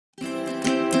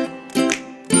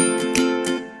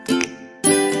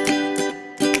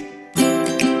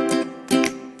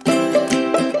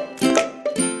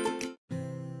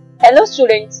Hello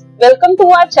students, welcome to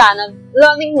our channel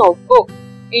Learning Notebook.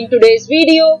 In today's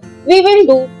video, we will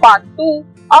do part 2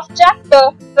 of chapter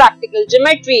Practical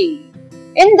Geometry.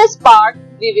 In this part,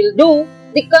 we will do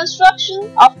the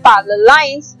construction of parallel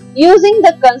lines using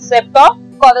the concept of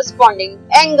corresponding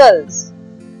angles.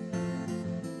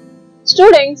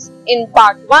 Students, in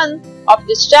part 1 of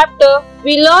this chapter,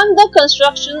 we learned the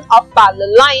construction of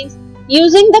parallel lines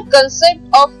using the concept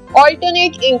of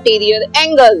alternate interior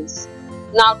angles.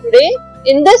 Now today,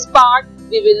 in this part,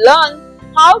 we will learn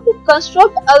how to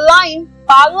construct a line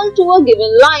parallel to a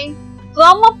given line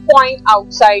from a point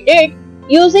outside it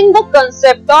using the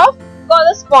concept of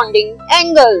corresponding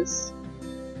angles.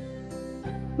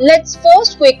 Let's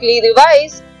first quickly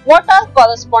revise what are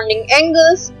corresponding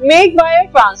angles made by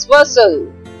a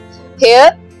transversal.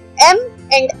 Here, M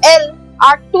and L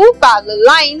are two parallel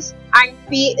lines and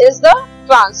P is the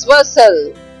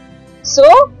transversal. So,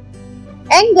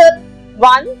 angle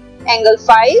 1, angle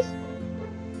 5,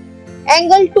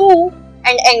 angle 2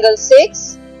 and angle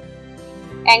 6,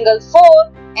 angle 4,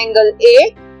 angle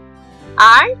 8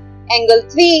 and angle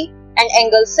 3 and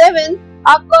angle 7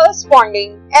 are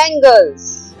corresponding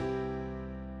angles.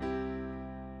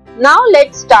 Now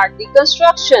let's start the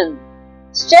construction.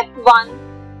 Step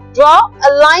 1. Draw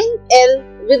a line L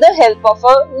with the help of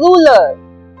a ruler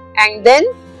and then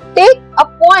take a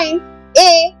point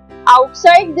A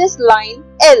outside this line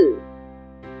L.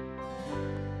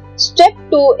 Step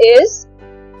 2 is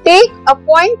take a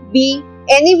point B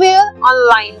anywhere on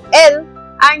line L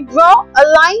and draw a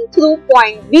line through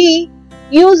point B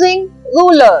using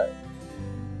ruler.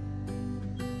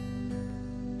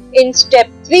 In step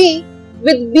 3,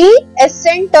 with B as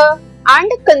center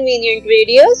and a convenient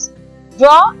radius,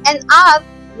 draw an arc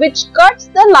which cuts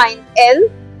the line L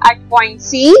at point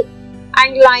C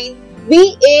and line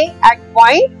BA at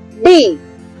point D.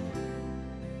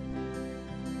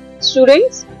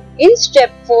 Students, in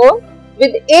step 4,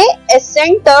 with A as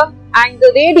center and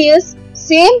the radius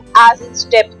same as in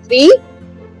step 3,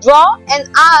 draw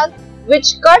an arc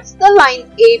which cuts the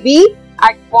line AB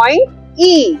at point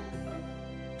E.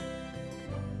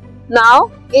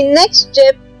 Now, in next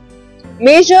step,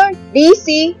 measure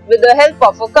DC with the help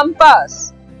of a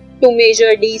compass. To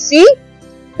measure DC,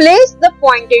 place the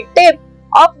pointed tip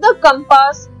of the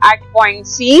compass at point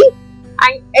C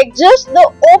and adjust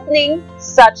the opening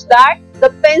such that the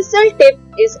pencil tip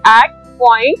is at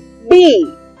point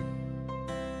D.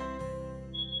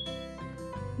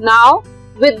 Now,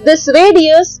 with this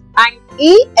radius and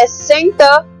E as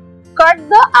center, cut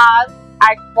the arc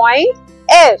at point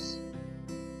F.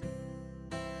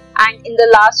 And in the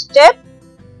last step,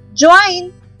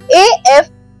 join AF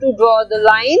to draw the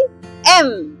line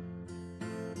M.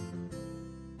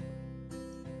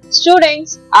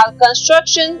 Students, our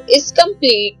construction is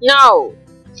complete now.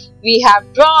 We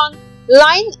have drawn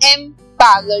line M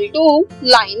parallel to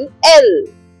line L.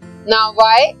 Now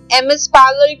why M is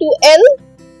parallel to L?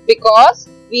 Because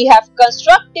we have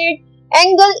constructed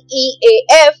angle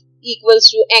EAF equals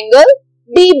to angle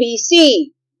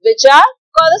DBC, which are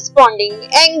corresponding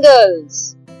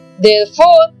angles.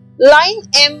 Therefore, line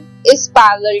M is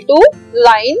parallel to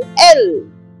line L.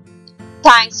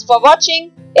 Thanks for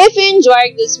watching. If you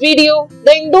enjoyed this video,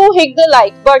 then do hit the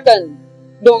like button.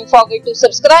 Don't forget to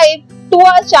subscribe to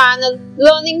our channel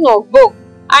Learning Notebook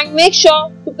and make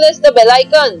sure to press the bell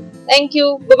icon. Thank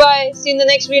you. Bye-bye. See you in the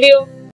next video.